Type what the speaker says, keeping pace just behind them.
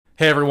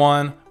Hey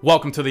everyone,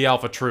 welcome to the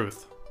Alpha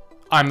Truth.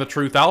 I'm the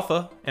Truth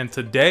Alpha, and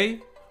today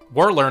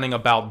we're learning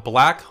about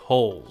black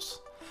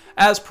holes.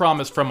 As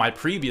promised from my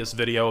previous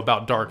video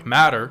about dark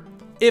matter,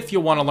 if you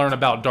want to learn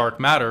about dark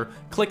matter,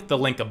 click the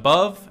link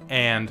above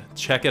and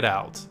check it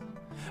out.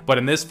 But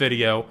in this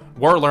video,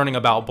 we're learning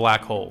about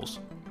black holes.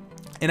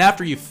 And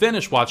after you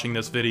finish watching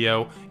this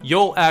video,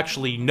 you'll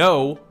actually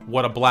know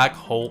what a black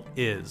hole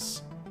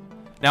is.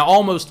 Now,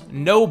 almost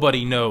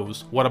nobody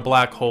knows what a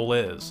black hole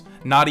is,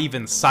 not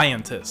even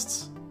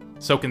scientists.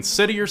 So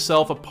consider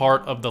yourself a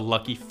part of the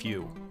lucky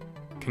few.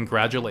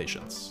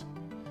 Congratulations.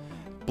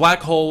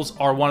 Black holes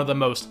are one of the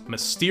most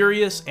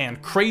mysterious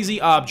and crazy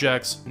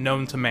objects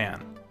known to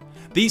man.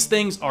 These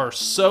things are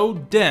so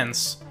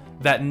dense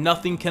that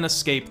nothing can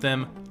escape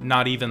them,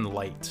 not even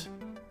light.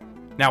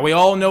 Now, we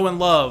all know and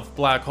love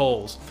black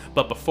holes,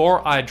 but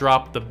before I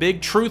drop the big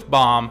truth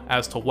bomb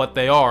as to what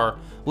they are,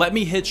 let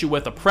me hit you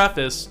with a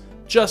preface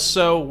just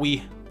so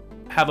we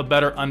have a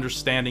better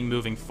understanding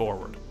moving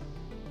forward.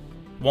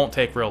 Won't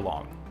take real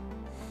long.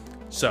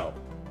 So,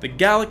 the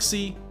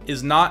galaxy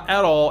is not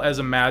at all as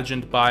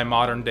imagined by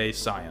modern day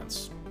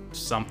science.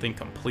 Something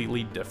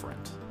completely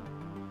different.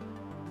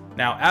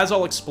 Now, as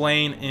I'll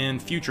explain in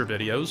future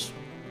videos,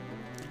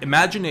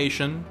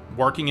 imagination,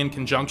 working in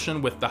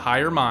conjunction with the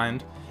higher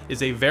mind,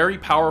 is a very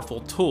powerful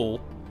tool,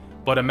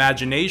 but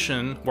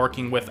imagination,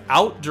 working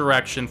without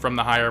direction from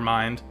the higher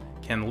mind,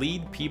 can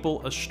lead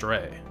people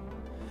astray.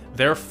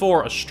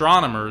 Therefore,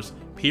 astronomers,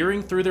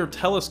 peering through their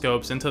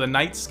telescopes into the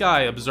night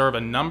sky, observe a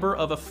number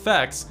of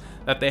effects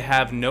that they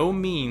have no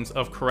means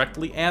of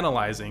correctly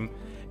analyzing,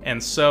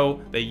 and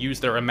so they use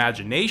their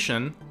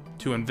imagination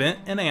to invent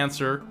an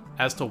answer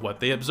as to what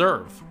they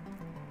observe.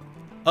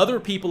 Other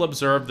people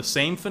observe the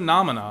same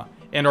phenomena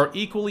and are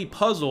equally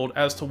puzzled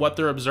as to what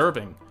they're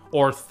observing,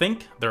 or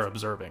think they're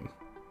observing.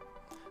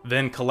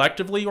 Then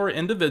collectively or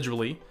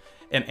individually,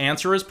 an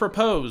answer is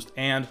proposed,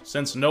 and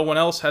since no one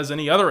else has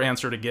any other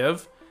answer to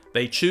give,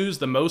 they choose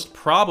the most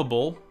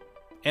probable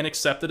and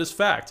accept it as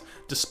fact,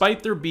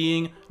 despite there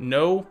being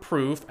no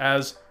proof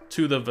as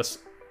to the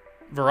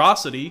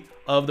veracity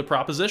of the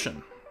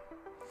proposition.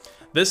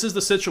 This is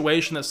the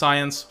situation that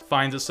science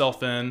finds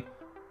itself in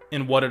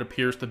what it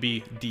appears to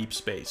be deep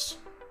space.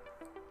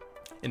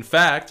 In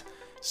fact,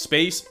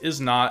 space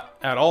is not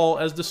at all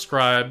as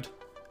described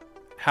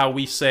how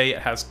we say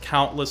it has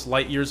countless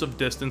light years of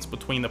distance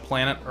between the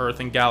planet Earth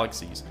and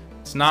galaxies.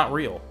 It's not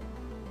real.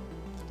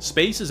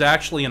 Space is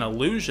actually an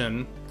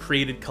illusion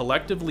created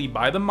collectively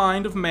by the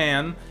mind of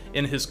man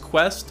in his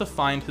quest to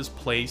find his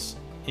place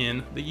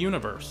in the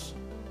universe.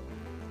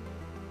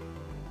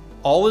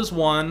 All is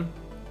one,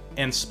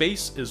 and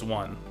space is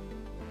one.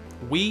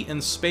 We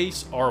and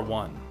space are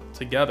one,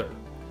 together.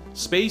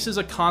 Space is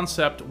a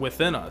concept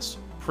within us,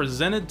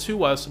 presented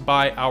to us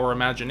by our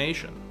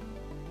imagination.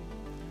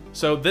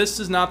 So this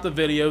is not the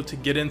video to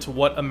get into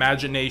what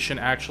imagination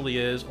actually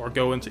is or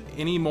go into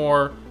any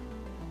more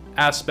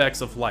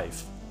aspects of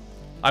life.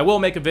 I will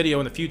make a video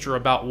in the future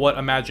about what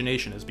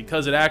imagination is,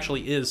 because it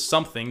actually is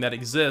something that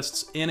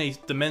exists in a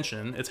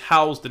dimension, it's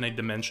housed in a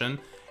dimension,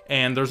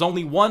 and there's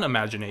only one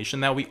imagination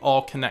that we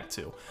all connect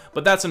to.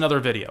 But that's another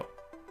video.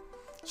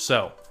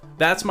 So,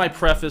 that's my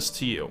preface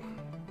to you.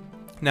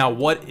 Now,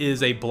 what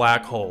is a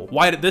black hole?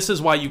 This is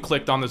why you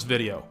clicked on this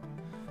video.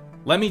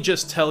 Let me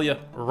just tell you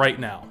right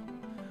now.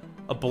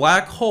 A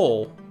black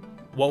hole,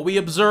 what we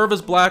observe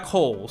as black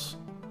holes,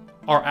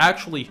 are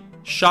actually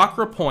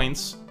chakra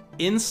points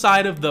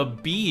inside of the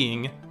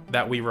being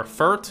that we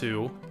refer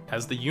to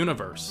as the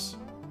universe.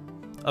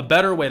 A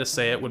better way to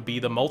say it would be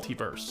the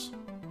multiverse.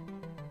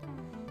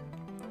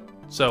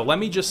 So let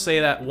me just say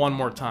that one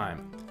more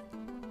time.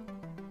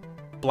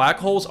 Black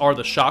holes are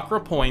the chakra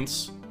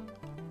points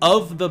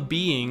of the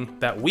being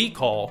that we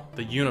call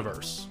the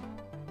universe.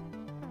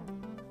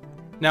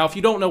 Now, if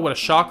you don't know what a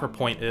chakra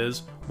point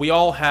is, we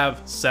all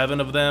have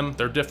 7 of them.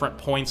 They're different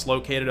points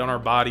located on our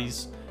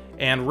bodies,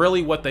 and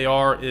really what they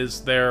are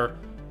is they're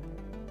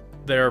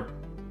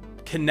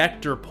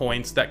connector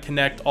points that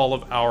connect all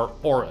of our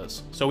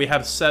auras. So we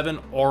have 7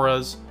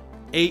 auras,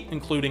 8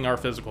 including our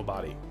physical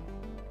body.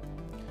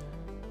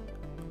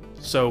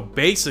 So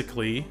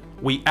basically,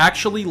 we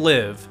actually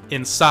live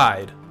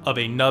inside of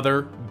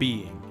another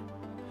being.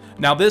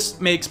 Now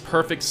this makes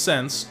perfect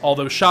sense,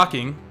 although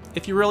shocking,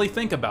 if you really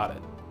think about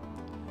it.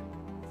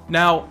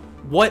 Now,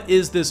 what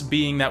is this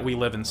being that we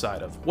live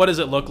inside of? What does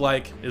it look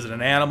like? Is it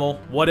an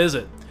animal? What is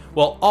it?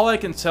 Well, all I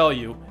can tell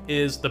you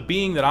is the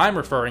being that I'm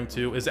referring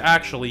to is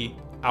actually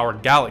our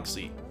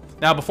galaxy.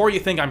 Now, before you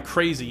think I'm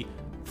crazy,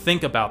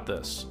 think about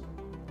this.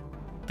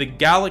 The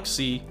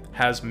galaxy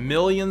has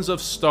millions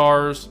of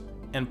stars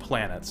and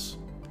planets.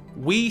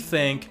 We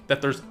think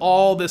that there's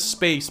all this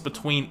space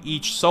between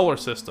each solar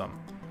system,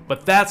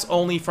 but that's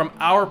only from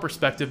our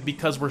perspective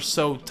because we're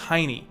so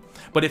tiny.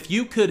 But if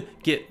you could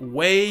get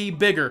way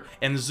bigger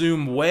and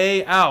zoom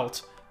way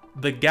out,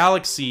 the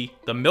galaxy,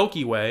 the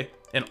Milky Way,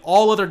 and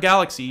all other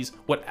galaxies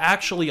would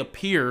actually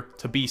appear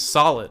to be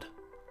solid.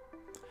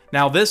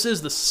 Now, this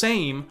is the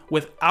same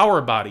with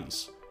our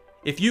bodies.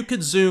 If you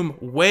could zoom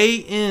way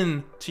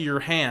in to your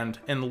hand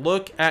and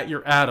look at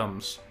your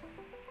atoms,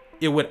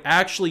 it would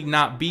actually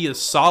not be as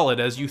solid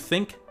as you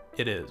think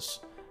it is.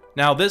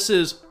 Now, this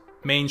is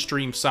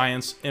mainstream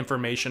science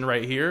information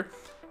right here.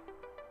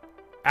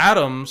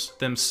 Atoms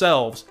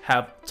themselves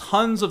have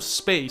tons of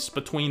space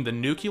between the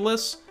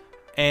nucleus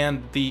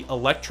and the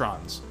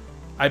electrons.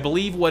 I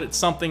believe what it's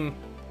something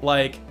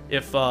like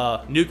if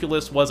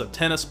nucleus was a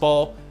tennis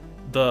ball,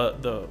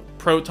 the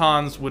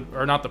protons would,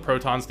 or not the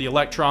protons, the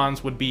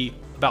electrons would be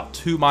about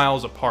 2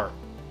 miles apart.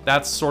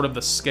 That's sort of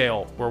the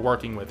scale we're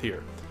working with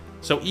here.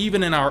 So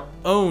even in our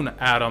own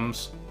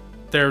atoms,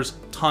 there's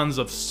tons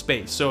of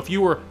space. So if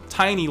you were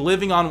tiny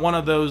living on one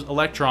of those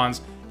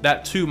electrons,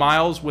 that 2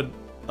 miles would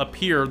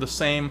appear the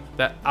same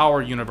that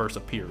our universe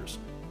appears.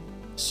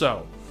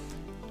 So,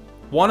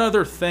 one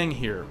other thing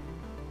here.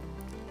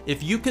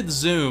 If you could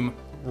zoom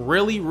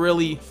really,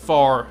 really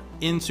far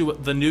into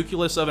the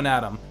nucleus of an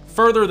atom,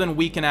 further than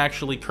we can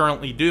actually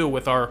currently do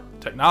with our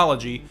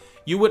technology,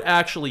 you would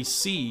actually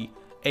see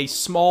a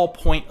small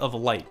point of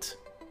light.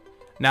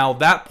 Now,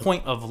 that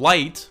point of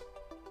light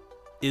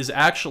is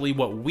actually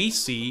what we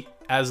see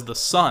as the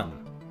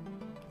sun.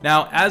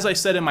 Now, as I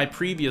said in my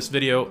previous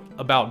video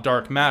about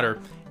dark matter,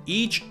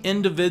 each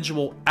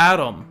individual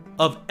atom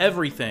of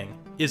everything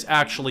is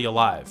actually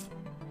alive.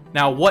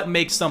 Now, what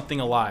makes something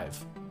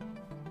alive?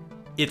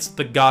 It's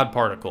the God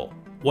particle.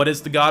 What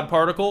is the God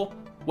particle?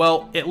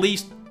 Well, at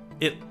least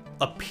it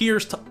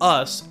appears to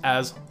us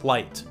as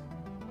light.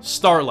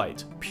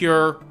 Starlight,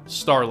 pure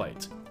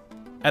starlight.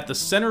 At the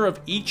center of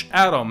each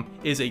atom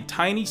is a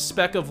tiny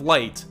speck of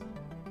light,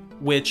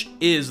 which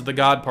is the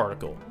God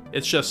particle.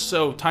 It's just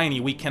so tiny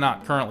we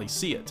cannot currently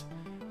see it.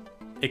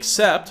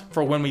 Except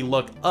for when we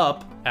look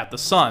up at the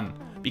sun,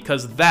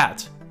 because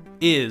that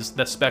is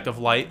the speck of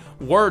light.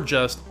 We're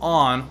just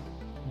on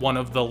one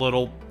of the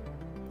little,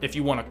 if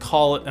you want to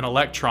call it an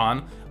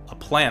electron, a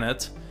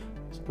planet,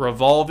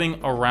 revolving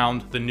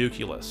around the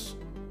nucleus.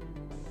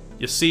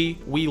 You see,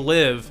 we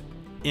live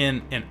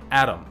in an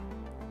atom.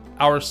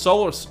 Our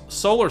solar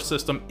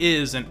system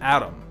is an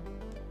atom.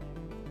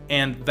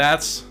 And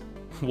that's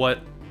what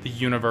the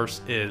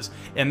universe is.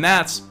 And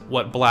that's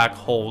what black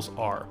holes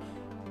are.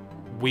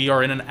 We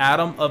are in an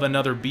atom of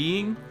another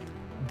being.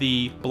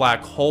 The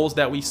black holes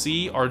that we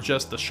see are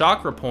just the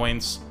chakra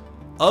points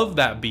of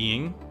that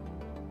being.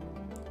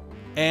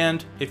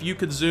 And if you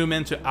could zoom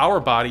into our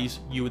bodies,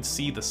 you would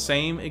see the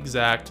same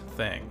exact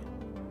thing.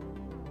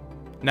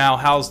 Now,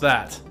 how's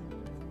that?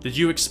 Did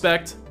you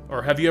expect,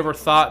 or have you ever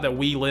thought that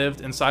we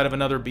lived inside of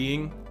another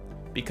being?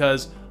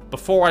 Because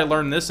before I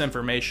learned this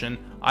information,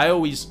 I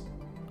always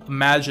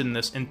imagined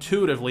this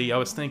intuitively. I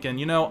was thinking,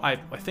 you know, I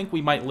think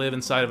we might live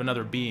inside of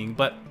another being,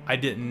 but I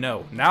didn't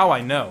know. Now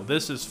I know.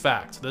 This is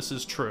fact. This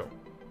is true.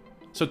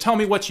 So tell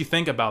me what you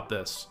think about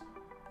this.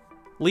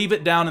 Leave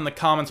it down in the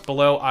comments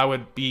below. I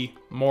would be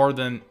more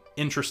than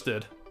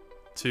interested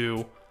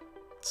to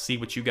see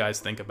what you guys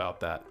think about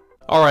that.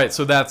 Alright,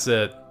 so that's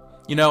it.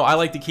 You know, I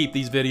like to keep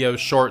these videos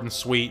short and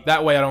sweet.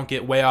 That way I don't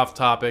get way off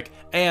topic,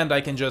 and I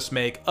can just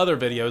make other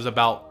videos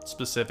about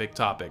specific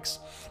topics.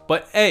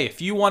 But hey, if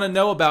you want to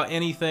know about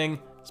anything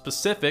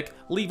specific,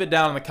 leave it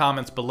down in the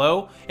comments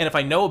below, and if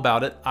I know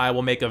about it, I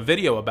will make a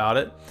video about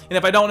it. And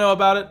if I don't know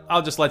about it,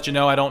 I'll just let you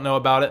know I don't know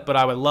about it, but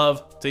I would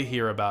love to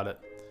hear about it.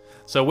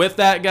 So with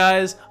that,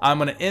 guys, I'm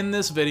going to end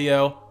this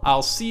video.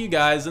 I'll see you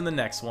guys in the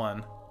next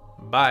one.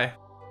 Bye.